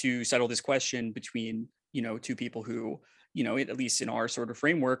resort to settle this question between, two people who, at least in our sort of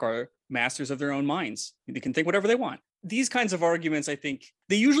framework, are masters of their own minds. They can think whatever they want. These kinds of arguments, I think,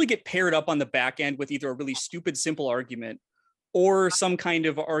 they usually get paired up on the back end with either a really stupid, simple argument or some kind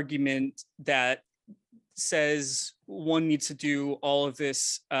of argument that says one needs to do all of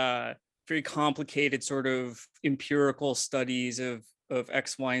this very complicated sort of empirical studies of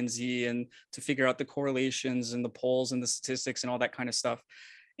X, Y, and Z, and to figure out the correlations and the polls and the statistics and all that kind of stuff.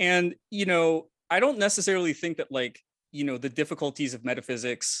 And, I don't necessarily think that like, the difficulties of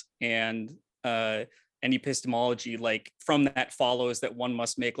metaphysics and epistemology, like from that follows that one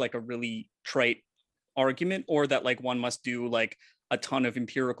must make like a really trite argument, or that like one must do like a ton of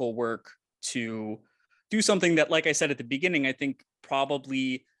empirical work to do something that, like I said at the beginning, I think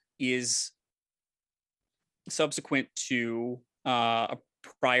probably is subsequent to a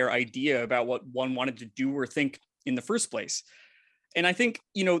prior idea about what one wanted to do or think in the first place. And I think,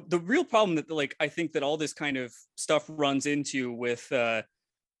 the real problem that like, I think that all this kind of stuff runs into with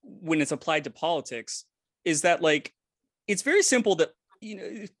when it's applied to politics is that like, it's very simple that,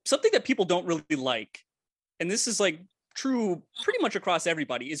 something that people don't really like, and this is like true pretty much across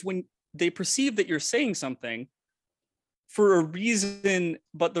everybody, is when they perceive that you're saying something for a reason,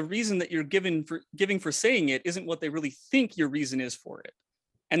 but the reason that you're giving for saying it isn't what they really think your reason is for it.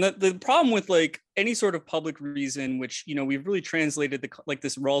 And the problem with like any sort of public reason, which, we've really translated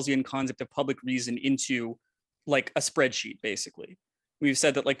this Rawlsian concept of public reason into like a spreadsheet, basically. We've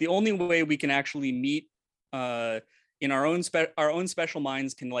said that like the only way we can actually meet in our own special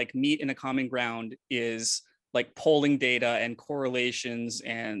minds can like meet in a common ground is like polling data and correlations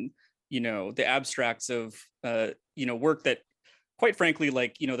and, the abstracts of, work that, quite frankly,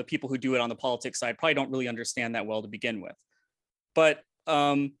 like, the people who do it on the politics side probably don't really understand that well to begin with. But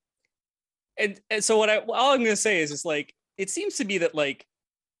and so all I'm going to say is it's like, it seems to be that like,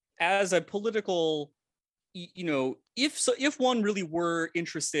 as a political, if one really were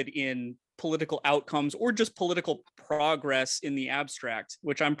interested in political outcomes or just political progress in the abstract,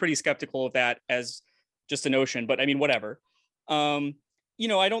 which I'm pretty skeptical of that as just a notion, but I mean, whatever.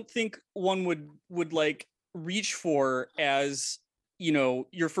 I don't think one would like reach for as,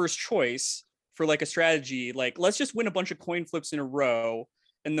 your first choice for like a strategy, like let's just win a bunch of coin flips in a row.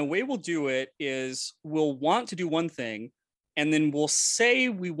 And the way we'll do it is we'll want to do one thing, and then we'll say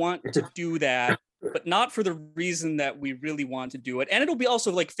we want to do that, but not for the reason that we really want to do it. And it'll be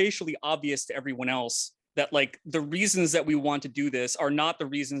also like facially obvious to everyone else that like the reasons that we want to do this are not the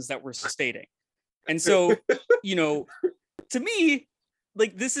reasons that we're stating. And so, to me,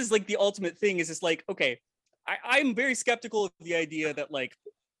 like this is like the ultimate thing is it's like, okay, I'm very skeptical of the idea that like,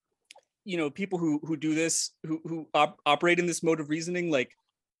 people who do this, who operate in this mode of reasoning, like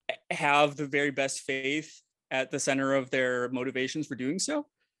have the very best faith at the center of their motivations for doing so.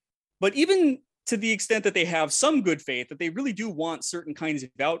 But even to the extent that they have some good faith, that they really do want certain kinds of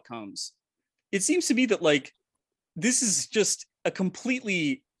outcomes, it seems to me that like, this is just a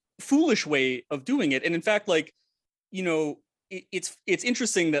completely foolish way of doing it. And in fact, like, it's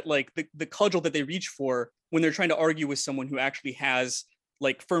interesting that like the cudgel that they reach for when they're trying to argue with someone who actually has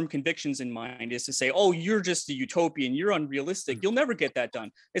like firm convictions in mind is to say, oh, you're just a utopian, you're unrealistic, you'll never get that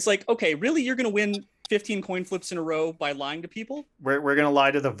done. It's like, okay, really, you're going to win 15 coin flips in a row by lying to people? We're going to lie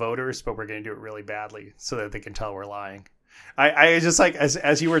to the voters, but we're going to do it really badly so that they can tell we're lying. I just like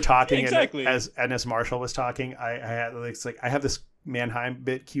as you were talking, yeah, exactly. and as Marshall was talking, I had it's like I have this Mannheim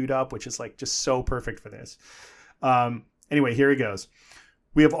bit queued up, which is like just so perfect for this. Anyway, here he goes.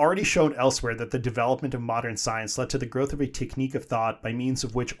 We have already shown elsewhere that the development of modern science led to the growth of a technique of thought by means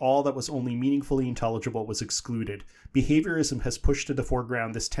of which all that was only meaningfully intelligible was excluded. Behaviorism has pushed to the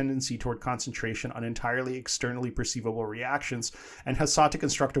foreground this tendency toward concentration on entirely externally perceivable reactions and has sought to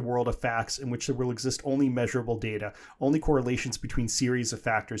construct a world of facts in which there will exist only measurable data, only correlations between series of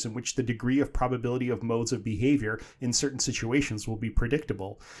factors in which the degree of probability of modes of behavior in certain situations will be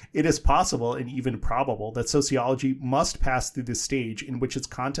predictable. It is possible and even probable that sociology must pass through this stage in which its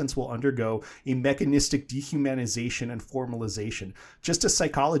contents will undergo a mechanistic dehumanization and formalization, just as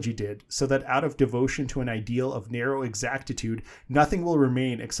psychology did, so that out of devotion to an ideal of narrow exactitude, nothing will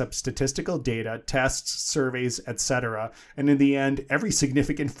remain except statistical data, tests, surveys, etc., and in the end, every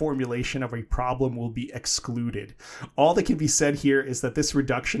significant formulation of a problem will be excluded. All that can be said here is that this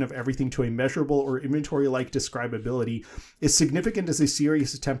reduction of everything to a measurable or inventory-like describability is significant as a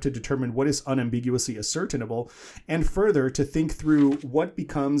serious attempt to determine what is unambiguously ascertainable, and further to think through what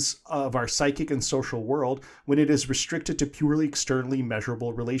becomes of our psychic and social world when it is restricted to purely externally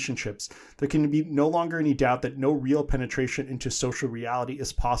measurable relationships. There can be no longer any doubt that no real penetration into social reality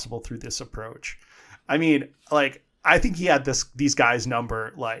is possible through this approach. I mean, like, I think he had these guys'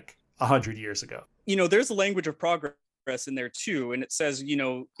 number like 100 years ago. You know, there's a language of progress in there too, and it says, you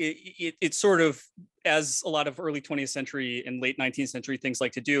know, it's sort of, as a lot of early 20th century and late 19th century things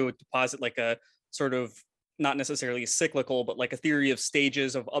like to do, deposit like a sort of, not necessarily cyclical, but like a theory of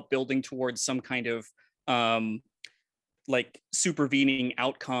stages of upbuilding towards some kind of like supervening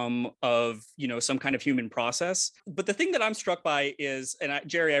outcome of, you know, some kind of human process. But the thing that I'm struck by is, and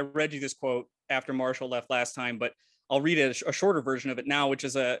Jerry, I read you this quote after Marshall left last time, but I'll read a shorter version of it now, which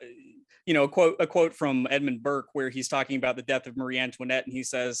is a quote from Edmund Burke, where he's talking about the death of Marie Antoinette, and he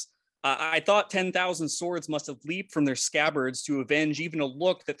says, I thought 10,000 swords must have leaped from their scabbards to avenge even a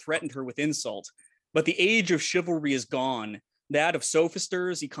look that threatened her with insult. But the age of chivalry is gone. That of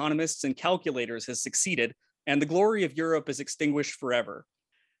sophisters, economists, and calculators has succeeded, and the glory of Europe is extinguished forever.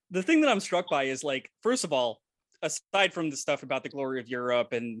 The thing that I'm struck by is, like, first of all, aside from the stuff about the glory of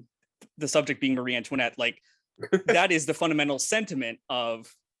Europe and the subject being Marie Antoinette, like, that is the fundamental sentiment of,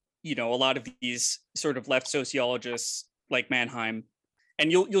 you know, a lot of these sort of left sociologists like Mannheim.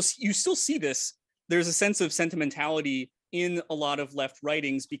 And you still see this. There's a sense of sentimentality in a lot of left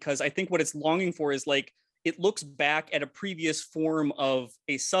writings, because I think what it's longing for is, like, it looks back at a previous form of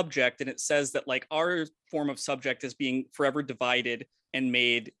a subject, and it says that, like, our form of subject is being forever divided and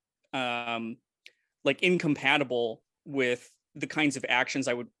made like incompatible with the kinds of actions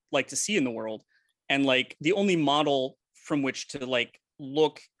I would like to see in the world. And, like, the only model from which to, like,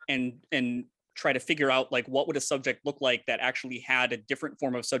 look and try to figure out, like, what would a subject look like that actually had a different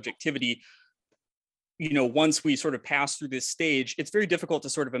form of subjectivity, you know, once we sort of pass through this stage, it's very difficult to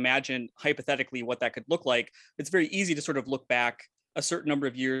sort of imagine hypothetically what that could look like. It's very easy to sort of look back a certain number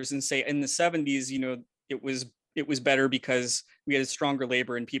of years and say, in the 70s, you know, it was better because we had a stronger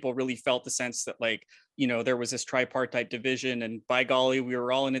labor and people really felt the sense that, like, you know, there was this tripartite division and by golly, we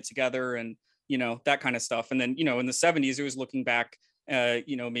were all in it together, and, you know, that kind of stuff. And then, you know, in the 70s, it was looking back,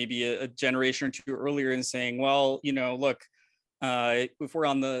 you know, maybe a generation or two earlier and saying, well, you know, look, if we're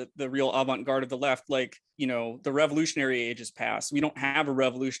on the real avant-garde of the left, like, you know, the revolutionary age is past. We don't have a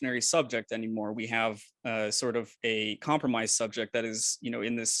revolutionary subject anymore. We have sort of a compromise subject that is, you know,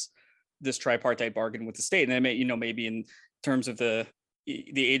 in this tripartite bargain with the state. And I may, you know, maybe in terms of the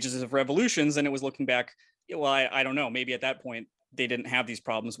ages of revolutions, and it was looking back, well, I don't know, maybe at that point they didn't have these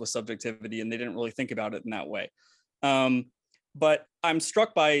problems with subjectivity and they didn't really think about it in that way. But I'm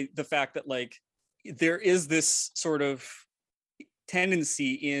struck by the fact that, like, there is this sort of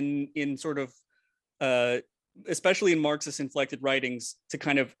tendency in sort of especially in Marxist inflected writings to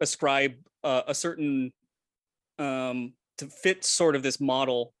kind of ascribe a certain to fit sort of this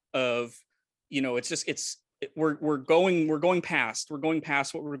model of, you know, we're going past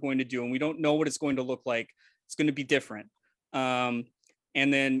what we're going to do, and we don't know what it's going to look like. It's going to be different, and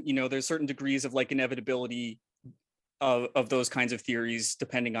then, you know, there's certain degrees of, like, inevitability of those kinds of theories,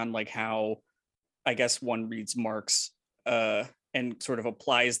 depending on, like, how, I guess, one reads Marx and sort of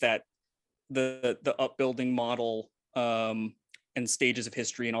applies that the upbuilding model and stages of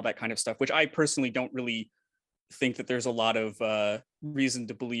history and all that kind of stuff, which I personally don't really think that there's a lot of reason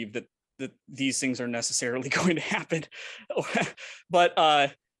to believe that these things are necessarily going to happen.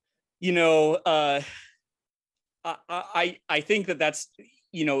 But you know, I think that's,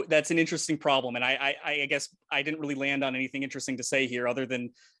 you know, that's an interesting problem, and I guess I didn't really land on anything interesting to say here, other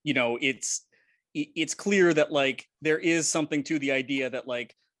than, you know, it's clear that, like, there is something to the idea that,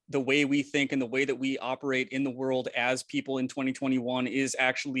 like, the way we think and the way that we operate in the world as people in 2021 is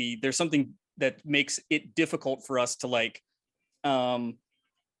actually, there's something that makes it difficult for us to, like,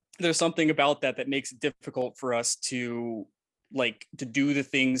 there's something about that makes it difficult for us to, like, to do the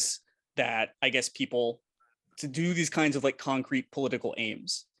things that, I guess, people, to do these kinds of, like, concrete political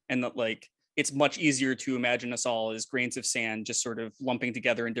aims, and that, like, it's much easier to imagine us all as grains of sand just sort of lumping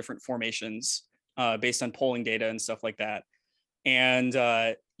together in different formations based on polling data and stuff like that. And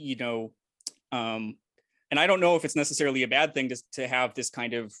you know, and I don't know if it's necessarily a bad thing to have this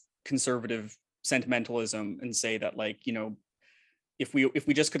kind of conservative sentimentalism and say that, like, you know, if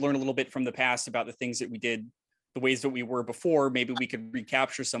we just could learn a little bit from the past about the things that we did, the ways that we were before, maybe we could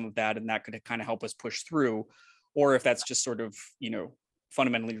recapture some of that, and that could kind of help us push through. Or if that's just sort of,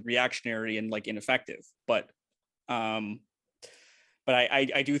 fundamentally reactionary and like ineffective. But I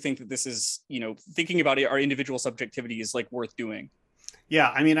do think that this is, thinking about it, our individual subjectivity is like worth doing. Yeah,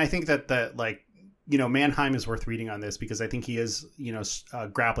 I mean, I think that Mannheim is worth reading on this because I think he is,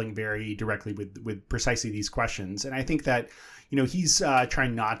 grappling very directly with precisely these questions. And I think that, he's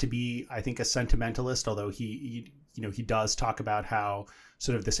trying not to be, I think, a sentimentalist, although he does talk about how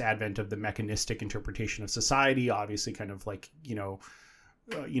sort of this advent of the mechanistic interpretation of society, obviously kind of like,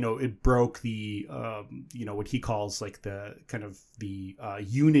 it broke the, what he calls like the kind of the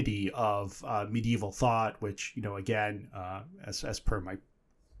unity of medieval thought, which, again, as per my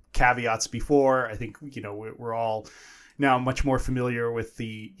caveats before, I think, we're all now much more familiar with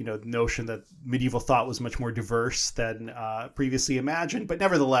the, notion that medieval thought was much more diverse than previously imagined. But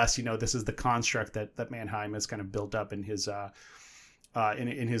nevertheless, this is the construct that Mannheim has kind of built up in his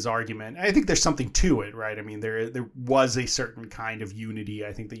in his argument. I think there's something to it, right? I mean, there was a certain kind of unity,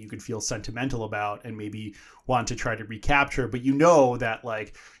 I think, that you could feel sentimental about and maybe want to try to recapture. But that,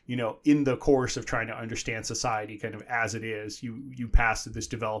 like, in the course of trying to understand society kind of as it is, you pass to this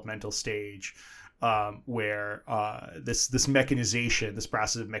developmental stage where this mechanization, this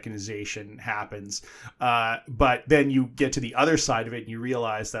process of mechanization happens. But then you get to the other side of it and you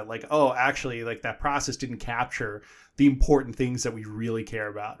realize that, like, oh, actually, like, that process didn't capture the important things that we really care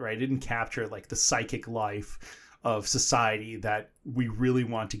about, right? It didn't capture like the psychic life of society that we really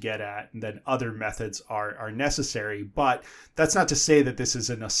want to get at, and then other methods are necessary. But that's not to say that this is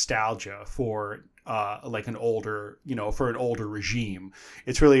a nostalgia for like an older, for an older regime.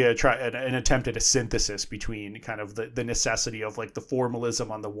 It's really an attempt at a synthesis between kind of the necessity of like the formalism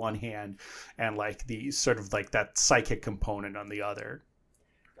on the one hand and like the sort of like that psychic component on the other.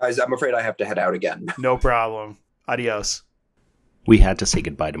 Guys, I'm afraid I have to head out again. No problem. Adios. We had to say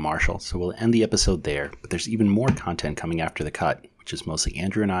goodbye to Marshall, so we'll end the episode there, but there's even more content coming after the cut, which is mostly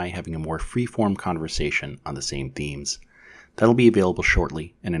Andrew and I having a more free-form conversation on the same themes. That'll be available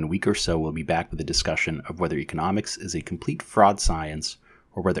shortly, and in a week or so we'll be back with a discussion of whether economics is a complete fraud science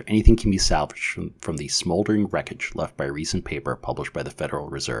or whether anything can be salvaged from the smoldering wreckage left by a recent paper published by the Federal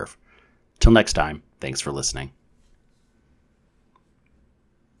Reserve. Till next time, thanks for listening.